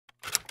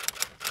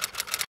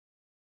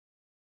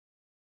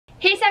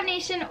Sav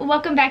Nation,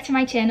 welcome back to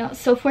my channel.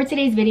 So for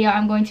today's video,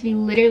 I'm going to be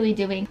literally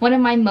doing one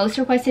of my most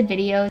requested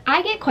videos.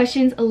 I get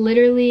questions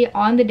literally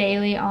on the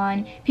daily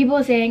on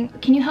people saying,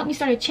 can you help me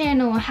start a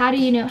channel? How do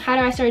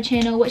I start a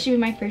channel? What should be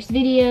my first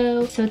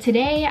video? So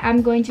today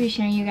I'm going to be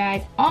sharing you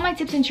guys all my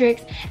tips and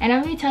tricks, and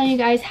I'm going to be telling you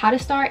guys how to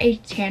start a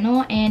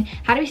channel and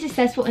how to be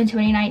successful in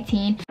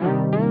 2019.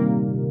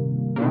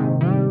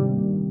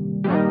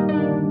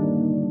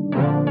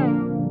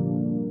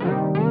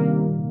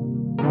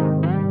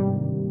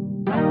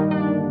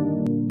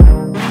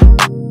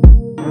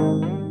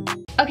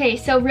 Okay,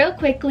 so real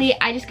quickly,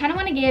 I just kind of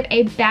want to give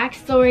a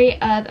backstory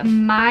of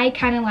my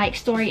kind of like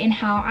story and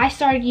how I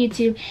started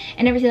YouTube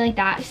and everything like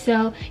that.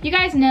 So you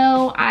guys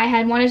know I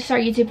had wanted to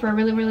start YouTube for a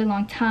really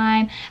long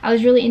time. I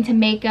was really into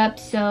makeup,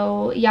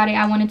 so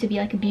I wanted to be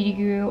like a beauty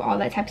guru, all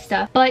that type of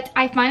stuff. But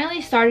I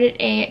finally started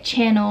a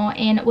channel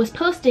and was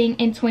posting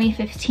in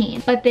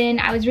 2015. But then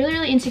I was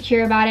really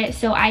insecure about it,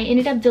 so I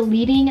ended up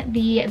deleting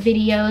the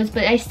videos,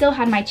 but I still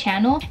had my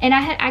channel. And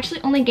I had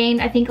actually only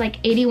gained, I think, like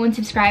 81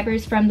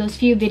 subscribers from those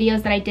few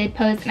videos that I did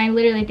post, and I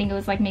literally think it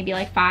was like maybe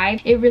like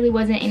 5. It really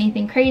wasn't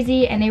anything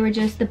crazy, and they were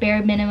just the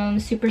bare minimum,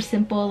 super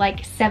simple,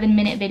 like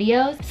 7-minute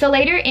videos. So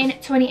later in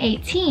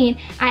 2018,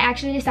 I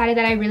actually decided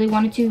that I really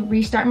wanted to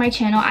restart my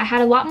channel. I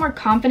had a lot more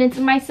confidence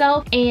in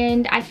myself,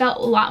 and I felt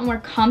a lot more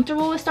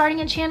comfortable with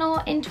starting a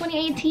channel in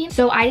 2018.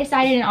 So I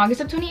decided in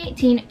August of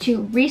 2018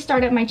 to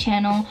restart up my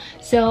channel.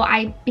 So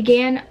I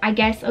began, I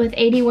guess, with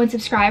 81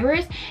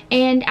 subscribers,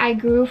 and I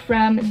grew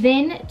from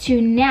then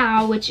to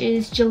now, which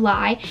is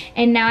July,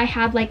 and now I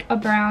have like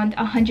around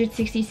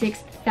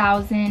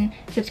 166,000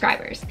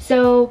 subscribers.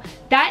 So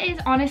that is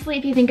honestly,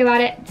 if you think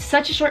about it,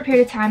 such a short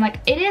period of time. Like,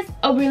 it is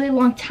a really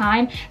long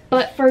time,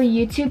 but for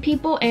YouTube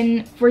people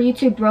and for you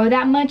to grow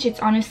that much, it's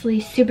honestly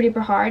super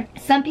duper hard.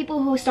 Some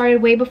people who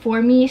started way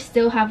before me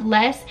still have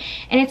less,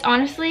 and it's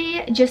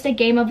honestly just a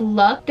game of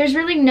luck. There's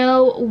really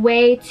no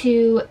way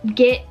to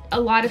get a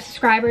lot of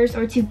subscribers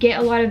or to get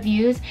a lot of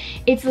views.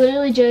 It's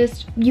literally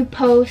just you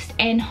post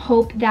and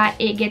hope that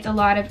it gets a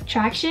lot of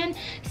traction.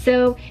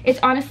 So it's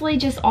honestly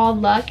just all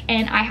luck,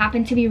 and I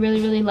happen to be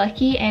really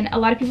lucky. And a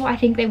lot of people, I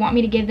think they want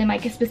me to give them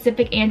like a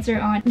specific answer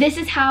on, this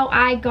is how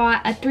I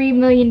got a 3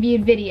 million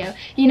viewed video.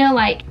 You know,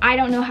 like, I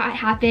don't know how it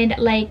happened.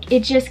 Like,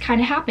 it just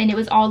kind of happened. It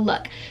was all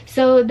luck.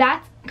 So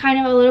that's kind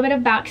of a little bit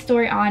of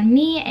backstory on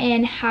me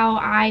and how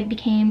I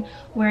became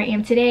where I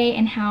am today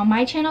and how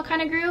my channel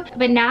kind of grew.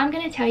 But now I'm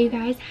going to tell you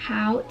guys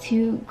how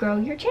to grow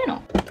your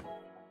channel.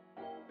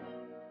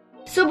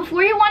 So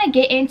before you want to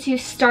get into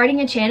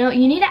starting a channel,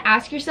 you need to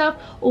ask yourself,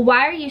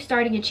 why are you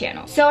starting a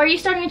channel? So are you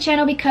starting a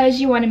channel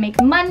because you want to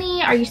make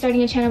money? Are you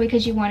starting a channel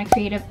because you want a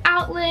creative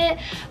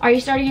outlet? Are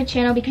you starting a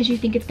channel because you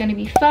think it's going to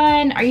be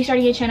fun? Are you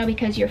starting a channel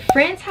because your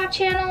friends have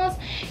channels?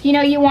 You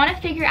know, you want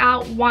to figure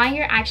out why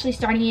you're actually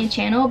starting a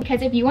channel,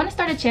 because if you want to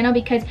start a channel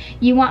because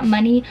you want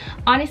money,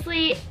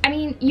 honestly, I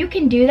mean, you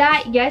can do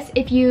that. Yes,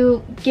 if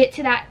you get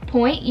to that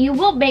point, you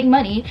will make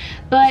money,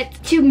 but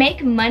to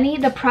make money,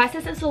 the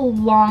process is a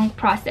long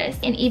process.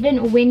 And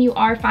even when you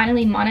are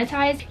finally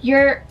monetized,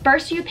 your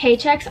first few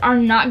paychecks are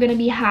not going to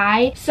be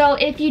high. So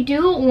if you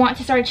do want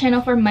to start a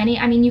channel for money,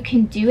 I mean, you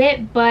can do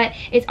it, but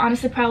it's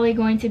honestly probably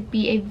going to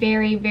be a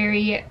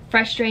very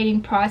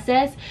frustrating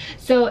process.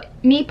 So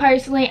me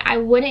personally, I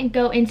wouldn't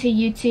go into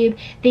YouTube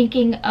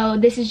thinking, oh,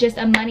 this is just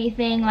a money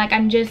thing, like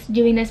I'm just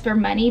doing this for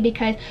money,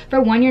 because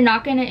for one, you're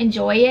not going to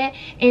enjoy it,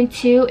 and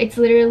two, it's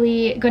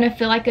literally going to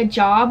feel like a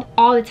job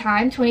all the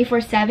time,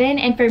 24/7.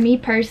 And for me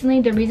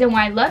personally, the reason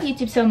why I love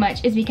YouTube so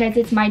much is because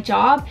it's my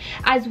job,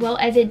 as well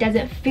as it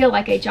doesn't feel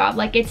like a job.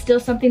 Like, it's still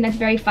something that's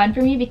very fun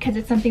for me because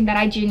it's something that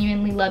I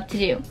genuinely love to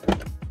do.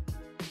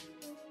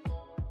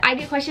 I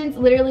get questions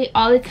literally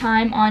all the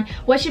time on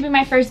what should be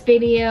my first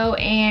video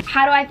and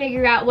how do I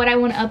figure out what I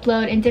want to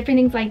upload and different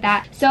things like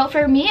that. So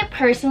for me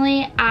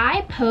personally,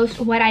 I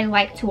post what I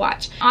like to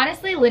watch.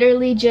 Honestly,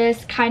 literally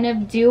just kind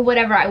of do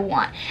whatever I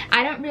want.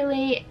 I don't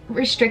really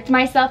restrict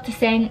myself to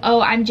saying, oh,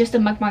 I'm just a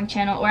mukbang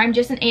channel, or I'm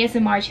just an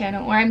ASMR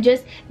channel, or I'm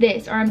just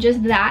this, or I'm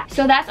just that.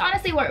 So that's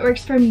honestly what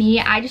works for me.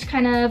 I just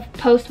kind of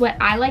post what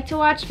I like to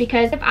watch,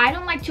 because if I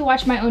don't like to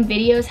watch my own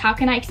videos, how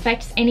can I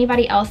expect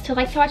anybody else to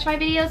like to watch my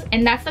videos?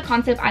 And that's the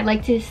concept I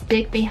like to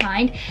stick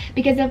behind,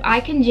 because if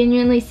I can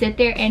genuinely sit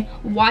there and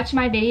watch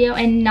my video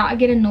and not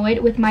get annoyed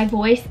with my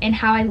voice and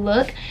how I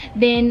look,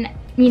 then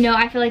you know,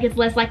 I feel like it's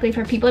less likely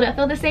for people to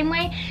feel the same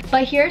way.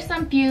 But here are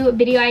some few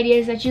video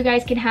ideas that you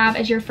guys can have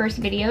as your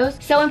first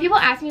videos. So when people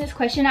ask me this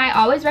question, I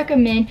always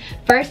recommend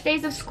first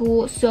days of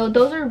school. So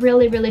those are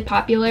really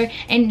popular,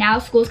 and now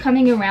school's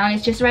coming around.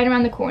 It's just right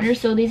around the corner,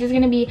 so this is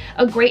going to be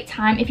a great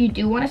time if you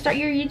do want to start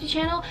your YouTube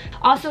channel.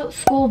 Also,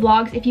 school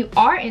vlogs, if you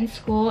are in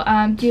school,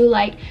 do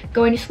like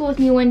going to school with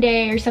me one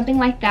day or something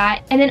like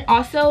that. And then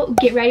also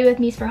get ready with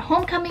me for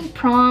homecoming,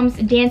 proms,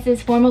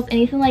 dances, formals,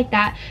 anything like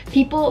that.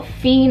 People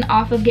fiend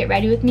off of get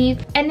ready with me.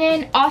 And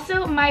then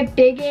also my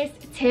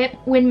biggest tip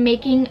when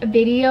making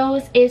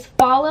videos is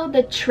follow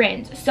the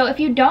trends. So if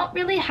you don't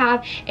really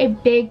have a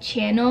big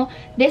channel,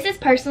 this is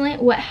personally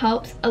what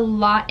helps a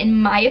lot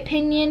in my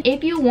opinion.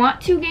 If you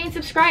want to gain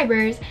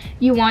subscribers,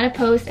 you want to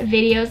post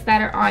videos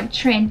that are on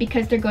trend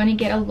because they're going to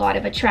get a lot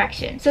of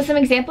attraction. So some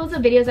examples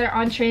of videos that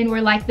are on trend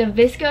were like the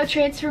visco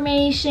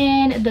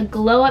transformation, the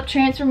glow up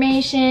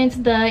transformations,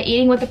 the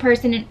eating what the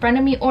person in front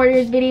of me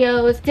orders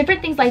videos,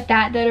 different things like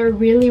that that are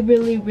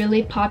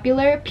really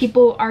popular.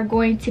 People are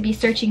going to be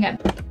searching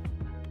up.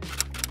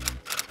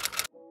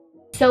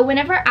 So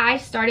whenever I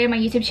started my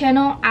YouTube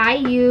channel, I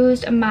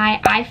used my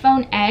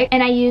iPhone X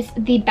and I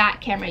used the back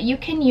camera. You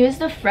can use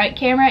the front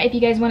camera if you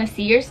guys want to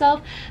see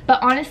yourself,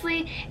 but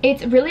honestly,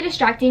 it's really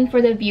distracting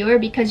for the viewer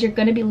because you're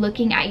going to be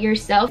looking at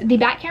yourself. The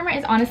back camera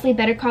is honestly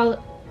better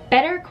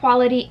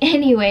quality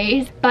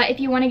anyways, but if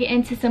you want to get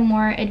into some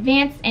more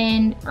advanced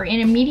or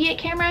intermediate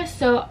cameras,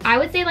 so I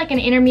would say like an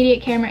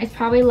intermediate camera is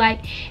probably like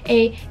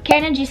a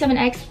Canon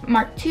G7X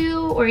Mark II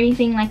or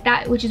anything like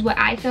that, which is what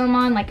I film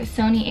on, like a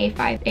Sony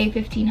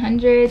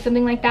A1500,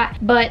 something like that.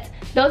 But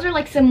those are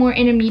like some more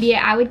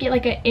intermediate. I would get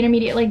like an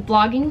intermediate like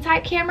vlogging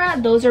type camera.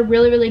 Those are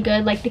really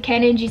good. Like the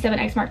Canon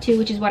G7X Mark II,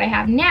 which is what I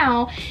have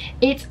now,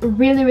 it's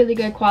really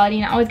good quality,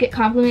 and I always get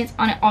compliments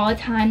on it all the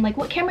time, like,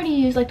 what camera do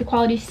you use? Like, the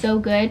quality is so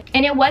good.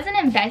 And it was an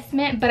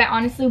investment, but I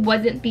honestly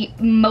wasn't the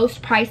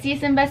most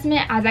priciest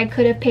investment, as I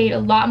could have paid a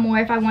lot more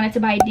if I wanted to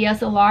buy a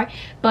DSLR,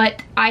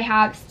 but I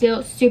have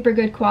still super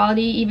good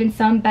quality, even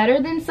some better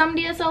than some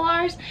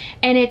DSLRs,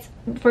 and it's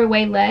for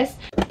way less.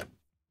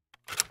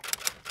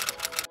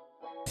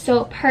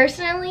 So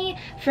personally,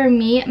 for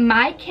me,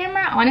 my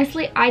camera,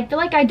 honestly, I feel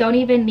like I don't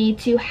even need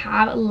to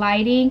have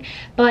lighting,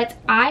 but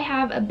I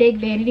have big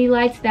vanity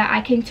lights that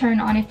I can turn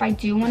on if I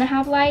do want to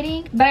have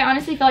lighting. But I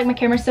honestly feel like my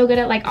camera's so good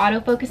at like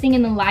auto-focusing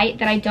in the light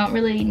that I don't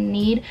really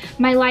need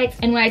my lights,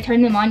 and when I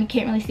turn them on, you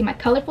can't really see my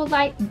colorful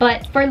light.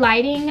 But for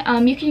lighting,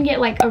 you can get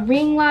like a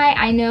ring light.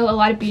 I know a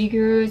lot of beauty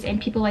gurus and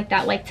people like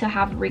that like to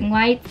have ring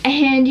lights,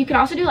 and you can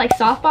also do like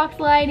softbox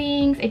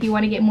lightings if you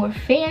want to get more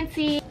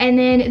fancy. And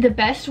then the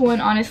best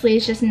one, honestly,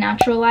 is just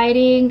natural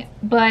lighting,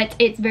 but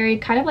it's very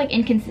kind of like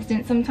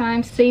inconsistent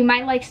sometimes. So you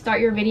might like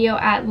start your video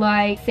at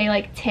like, say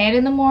like 10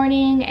 in the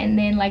morning, and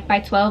then like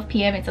by 12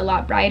 p.m. it's a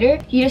lot brighter.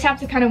 You just have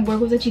to kind of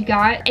work with what you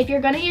got. If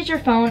you're gonna use your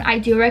phone, I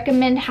do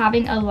recommend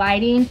having a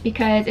lighting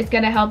because it's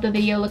gonna help the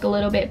video look a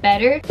little bit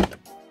better.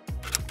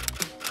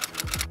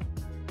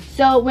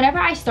 So whenever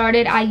I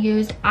started, I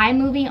used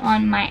iMovie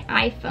on my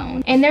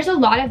iPhone, and there's a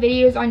lot of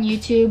videos on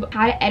YouTube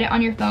how to edit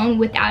on your phone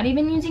without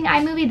even using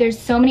iMovie. There's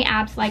so many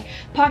apps like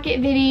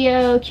Pocket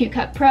Video,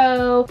 CuteCut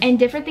Pro, and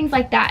different things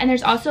like that. And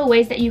there's also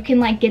ways that you can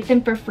like get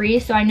them for free.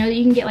 So I know that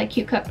you can get like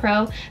CuteCut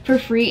Pro for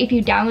free if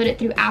you download it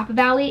through App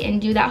Valley and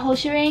do that whole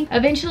shebang.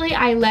 Eventually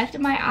I left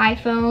my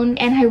iPhone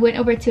and I went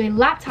over to a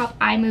laptop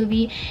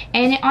iMovie,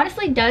 and it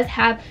honestly does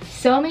have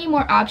so many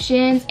more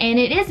options, and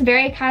it is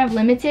very kind of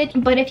limited.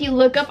 But if you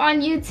look up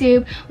on YouTube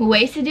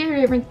ways to do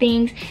different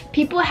things,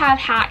 people have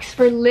hacks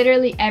for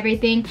literally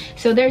everything.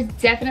 So there's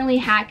definitely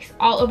hacks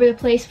all over the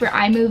place for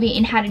iMovie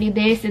and how to do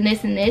this and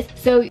this and this.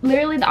 So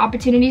literally the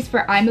opportunities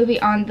for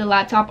iMovie on the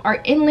laptop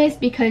are endless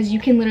because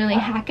you can literally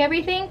hack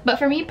everything. But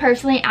for me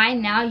personally, I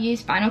now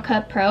use Final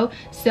Cut Pro.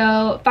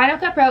 So Final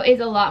Cut Pro is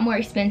a lot more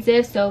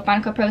expensive. So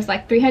Final Cut Pro is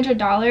like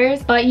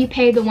 $300, but you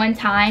pay the one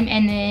time,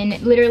 and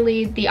then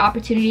literally the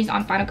opportunities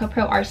on Final Cut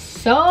Pro are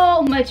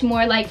so much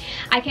more. Like,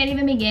 I can't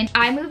even begin.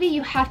 iMovie,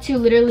 you have to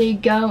literally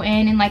go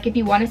in and like, if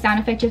you want a sound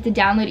effect, you have to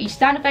download each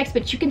sound effects,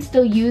 but you can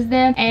still use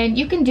them, and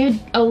you can do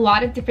a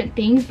lot of different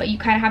things, but you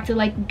kind of have to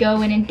like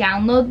go in and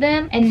download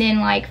them and then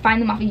like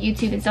find them off of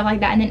YouTube and stuff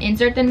like that, and then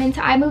insert them into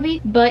iMovie.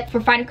 But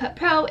for Final Cut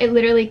Pro, it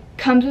literally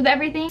comes with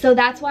everything. So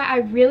that's why I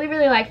really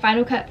like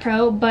Final Cut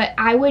Pro, but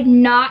I would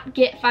not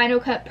get Final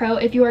Cut Pro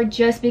if you are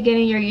just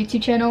beginning your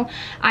YouTube channel.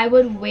 I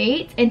would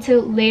wait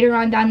until later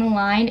on down the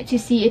line to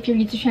see if your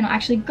YouTube channel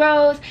actually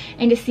grows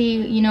and to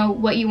see, you know,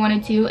 what you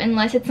want to do,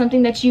 unless it's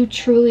something that you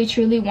truly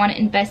want to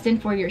invest in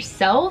for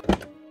yourself.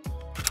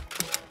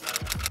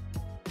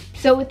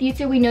 So with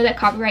YouTube, we know that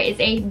copyright is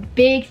a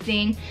big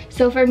thing.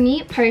 So for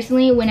me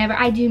personally, whenever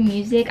I do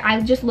music,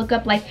 I just look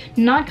up like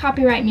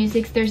non-copyright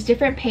musics. There's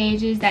different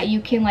pages that you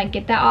can like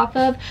get that off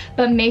of,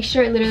 but make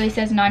sure it literally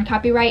says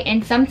non-copyright.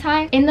 And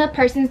sometimes in the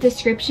person's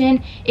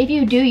description, if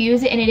you do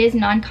use it and it is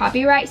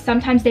non-copyright,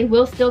 sometimes they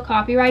will still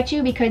copyright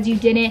you because you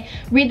didn't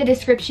read the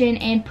description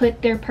and put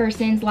their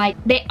person's, like,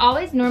 they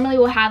always normally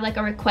will have like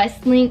a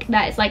request link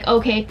that is like,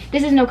 okay,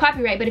 this is no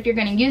copyright, but if you're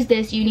going to use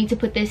this, you need to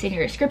put this in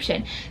your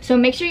description. So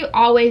make sure you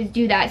always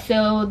do that,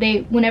 so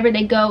whenever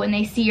they go and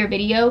they see your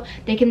video,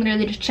 they can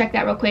literally just check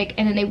that real quick,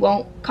 and then they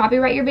won't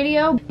copyright your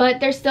video. But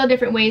there's still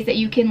different ways that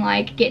you can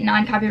like get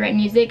non-copyright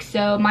music.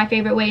 So my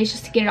favorite way is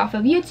just to get it off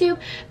of YouTube,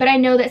 but I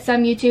know that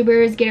some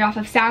YouTubers get it off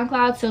of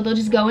SoundCloud, so they'll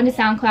just go into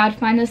SoundCloud,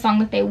 find the song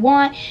that they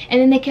want,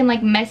 and then they can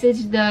like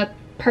message the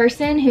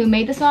person who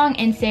made the song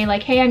and say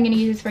like, hey, I'm gonna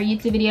use this for a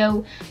YouTube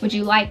video, would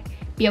you like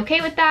be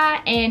okay with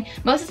that. And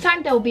most of the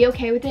time they'll be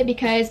okay with it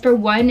because, for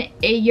one,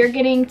 you're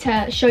getting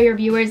to show your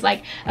viewers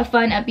like a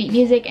fun upbeat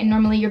music, and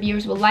normally your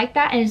viewers will like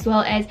that, and as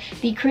well as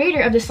the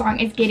creator of the song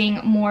is getting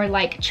more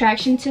like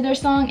traction to their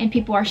song and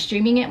people are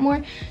streaming it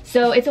more.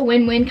 So it's a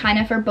win-win kind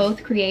of for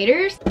both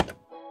creators.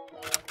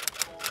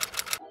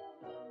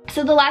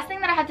 So the last thing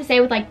that I have to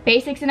say with like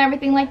basics and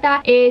everything like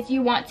that is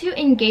you want to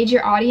engage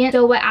your audience.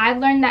 So what I've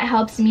learned that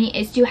helps me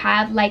is to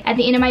have, like, at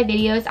the end of my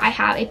videos, I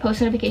have a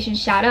post notification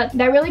shout out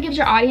that really gives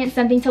your audience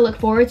something to look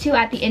forward to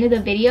at the end of the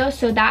video.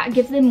 So that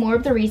gives them more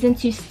of the reason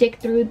to stick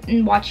through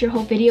and watch your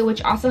whole video,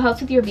 which also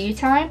helps with your view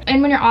time.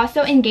 And when you're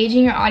also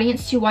engaging your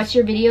audience to watch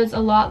your videos a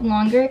lot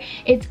longer,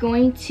 it's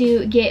going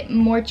to get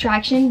more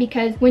traction,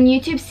 because when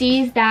YouTube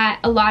sees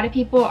that a lot of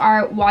people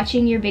are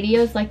watching your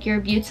videos, like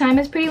your view time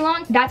is pretty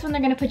long, that's when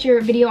they're going to put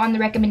your video on the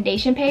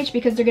recommendation page,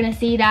 because they're going to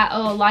see that,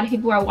 oh, a lot of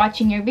people are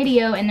watching your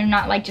video and they're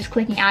not like just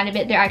clicking out of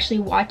it, they're actually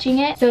watching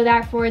it. So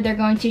therefore they're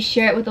going to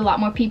share it with a lot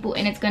more people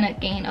and it's going to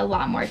gain a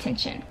lot more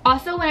attention.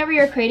 Also, whenever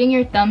you're creating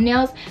your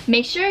thumbnails,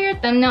 make sure your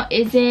thumbnail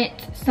isn't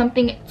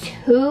something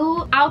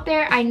too out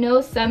there. I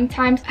know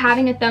sometimes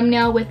having a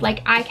thumbnail with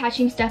like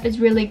eye-catching stuff is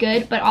really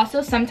good, but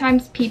also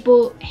sometimes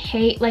people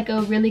hate like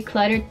a really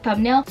cluttered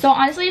thumbnail. So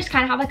honestly, just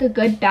kind of have like a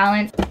good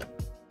balance.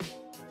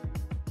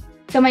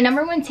 So my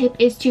number one tip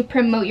is to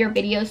promote your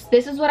videos.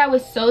 This is what I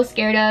was so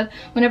scared of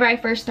whenever I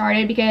first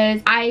started,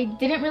 because I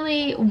didn't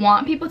really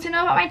want people to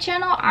know about my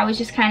channel. I was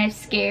just kind of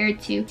scared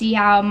to see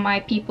how my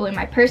people in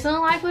my personal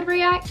life would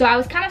react. So I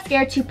was kind of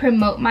scared to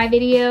promote my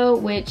video,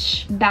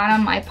 which bad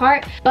on my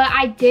part, but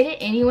I did it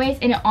anyways,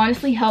 and it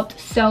honestly helped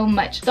so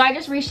much. So I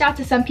just reached out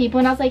to some people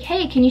and I was like,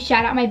 hey, can you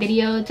shout out my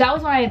videos? So that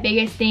was one of my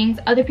biggest things.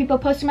 Other people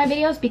posting my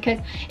videos, because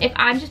if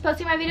I'm just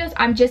posting my videos,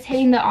 I'm just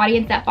hitting the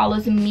audience that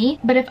follows me.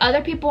 But if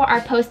other people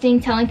are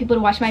posting, telling people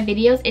to watch my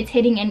videos, it's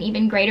hitting an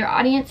even greater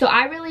audience. So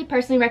I really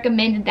personally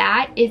recommend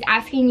that, is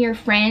asking your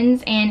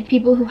friends and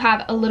people who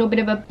have a little bit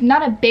of a,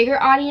 not a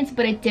bigger audience,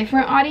 but a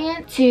different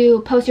audience,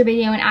 to post your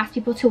video and ask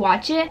people to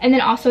watch it. And then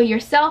also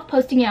yourself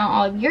posting it on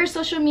all of your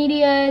social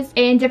medias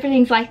and different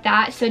things like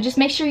that. So just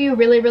make sure you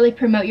really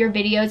promote your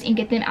videos and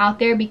get them out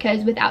there,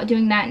 because without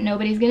doing that,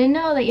 nobody's gonna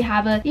know that you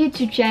have a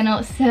YouTube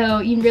channel. So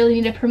you really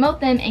need to promote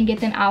them and get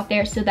them out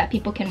there so that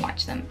people can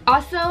watch them.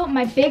 Also,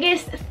 my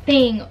biggest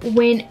thing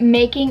when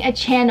making a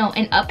channel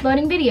and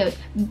uploading videos,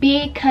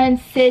 be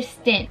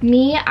consistent.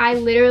 Me, I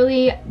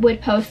literally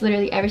would post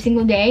literally every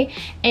single day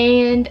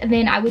and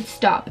then I would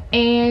stop,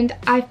 and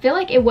I feel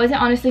like it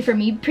wasn't honestly for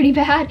me pretty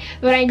bad,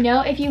 but I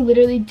know if you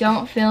literally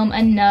don't film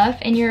enough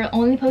and you're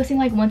only posting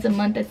like once a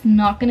month, that's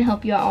not gonna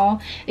help you at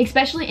all,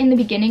 especially in the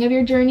beginning of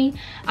your journey.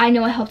 I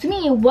know what helped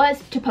me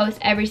was to post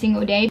every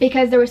single day,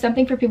 because there was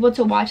something for people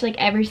to watch like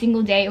every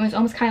single day. It was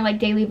almost kind of like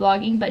daily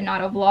vlogging, but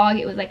not a vlog.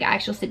 It was like an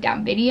actual sit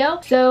down video.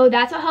 So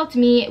that's what helped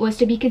me, was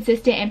to be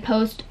consistent and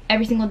post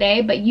every single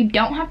day. But you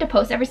don't have to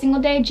post every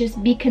single day,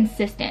 just be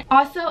consistent.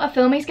 Also, a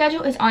filming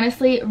schedule is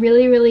honestly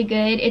really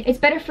good. It's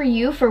better for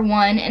you, for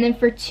one, and then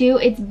for two,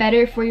 it's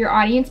better for your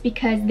audience,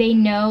 because they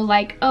know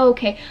like, oh,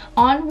 okay,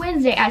 on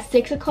Wednesday at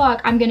 6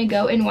 o'clock I'm gonna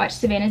go and watch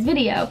Savannah's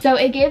video. So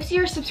it gives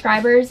your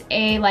subscribers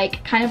a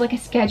like kind of like a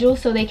schedule,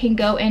 so they can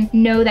go and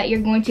know that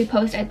you're going to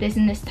post at this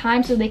and this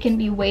time, so they can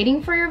be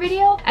waiting for your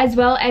video, as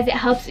well as it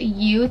helps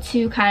you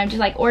to kind of just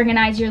like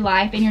organize your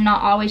life, and you're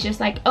not always just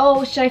like,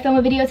 oh, should I film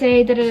a video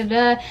today,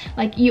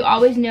 like you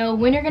always know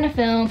when you're gonna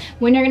film,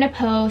 when you're gonna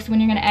post, when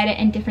you're gonna edit,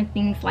 and different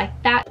things like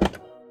that.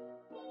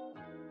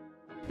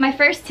 My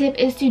first tip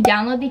is to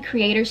download the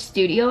Creator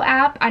Studio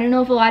app. I don't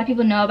know if a lot of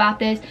people know about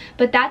this,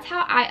 but that's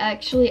how I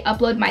actually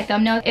upload my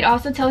thumbnails. It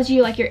also tells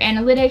you like your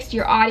analytics,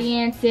 your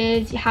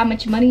audiences, how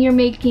much money you're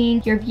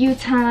making, your view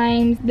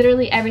times,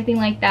 literally everything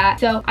like that.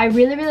 So I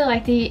really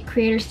like the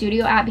Creator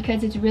Studio app,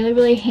 because it's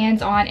really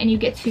hands-on, and you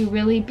get to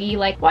really be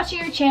like watching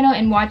your channel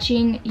and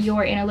watching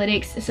your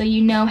analytics, so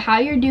you know how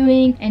you're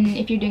doing and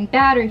if you're doing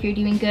bad or if you're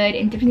doing good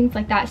and different things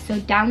like that. So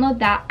download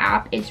that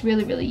app. It's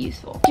really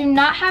useful. Do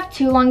not have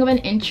too long of an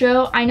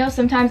intro. I know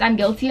sometimes I'm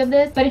guilty of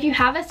this, but if you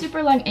have a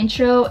super long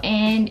intro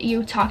and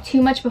you talk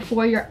too much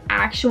before your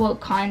actual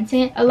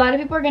content, a lot of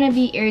people are going to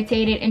be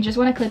irritated and just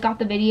want to click off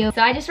the video.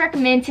 So I just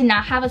recommend to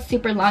not have a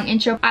super long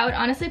intro. I would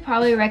honestly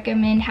probably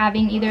recommend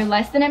having either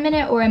less than a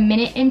minute or a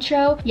minute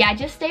intro. Yeah,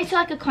 just stay to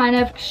like a kind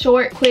of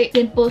short, quick,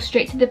 simple,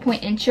 straight to the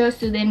point intro,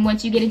 so then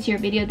once you get into your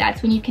video,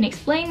 that's when you can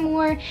explain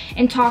more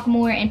and talk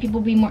more, and people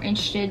will be more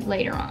interested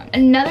later on.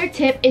 Another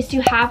tip is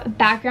to have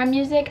background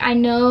music. I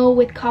know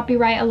with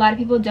copyright, a lot of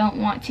people don't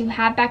want to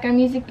have background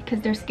music because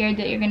they're scared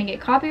that you're gonna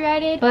get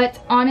copyrighted,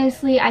 but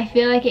honestly I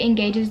feel like it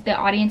engages the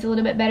audience a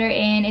little bit better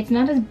and it's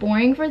not as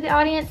boring for the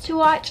audience to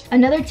watch.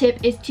 Another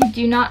tip is to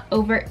do not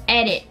over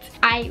edit.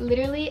 I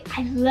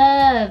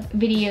love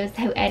videos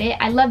who edit.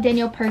 I love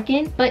Daniel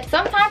Perkins, but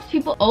sometimes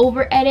people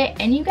over edit,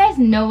 and you guys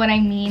know what I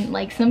mean.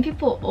 Like some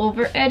people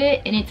over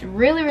edit and it's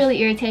really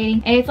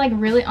irritating, and it's like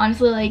really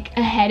honestly like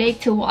a headache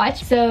to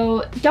watch.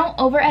 So don't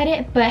over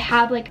edit, but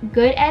have like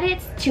good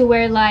edits to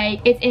where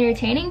like it's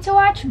entertaining to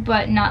watch,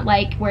 but not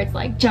like where it's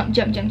like jump.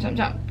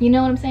 You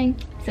know what I'm saying?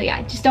 So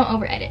yeah, just don't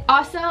over edit.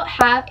 Also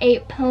have a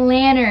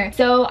planner.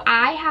 So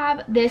I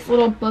have this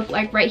little book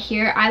like right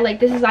here.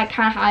 This is like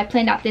kind of how I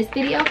planned out this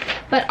video.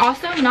 But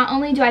also not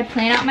only do I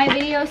plan out my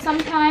videos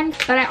sometimes,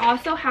 but I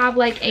also have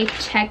like a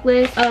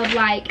checklist of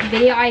like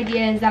video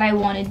ideas that I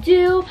want to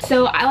do.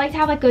 So I like to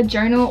have like a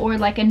journal or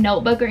like a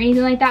notebook or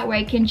anything like that where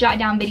I can jot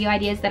down video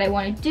ideas that I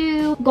want to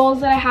do,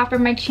 goals that I have for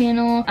my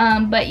channel.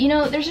 But you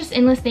know, there's just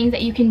endless things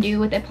that you can do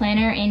with a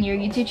planner in your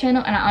YouTube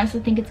channel, and I honestly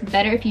think it's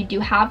better if you do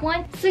have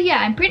one. So yeah,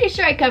 I'm pretty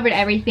sure I covered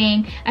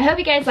everything. I hope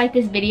you guys liked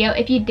this video.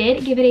 If you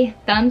did, give it a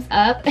thumbs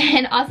up,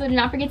 and also do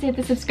not forget to hit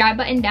the subscribe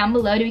button down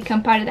below to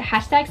become part of the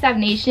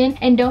 #SavNation,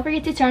 and don't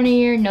forget to turn on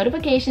your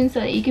notifications so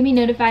that you can be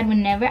notified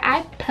whenever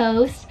I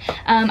post.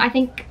 I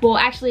think, well,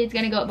 actually it's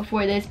gonna go up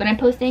before this, but I'm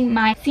posting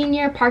my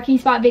senior parking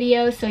spot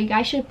video, so you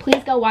guys should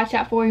please go watch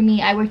that for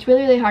me. I worked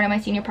really hard on my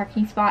senior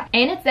parking spot,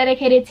 and it's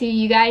dedicated to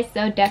you guys,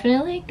 so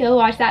definitely go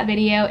watch that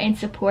video and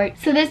support.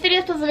 So this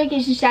video's post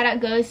notification shout out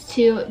goes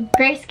to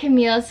Grace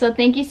Camille. So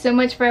thank you so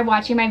much for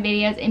watching my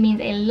videos. It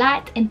means a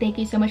lot, and thank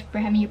you so much for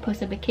having your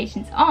post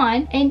notifications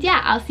on. And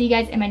yeah, I'll see you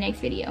guys in my next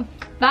video.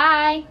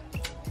 Bye.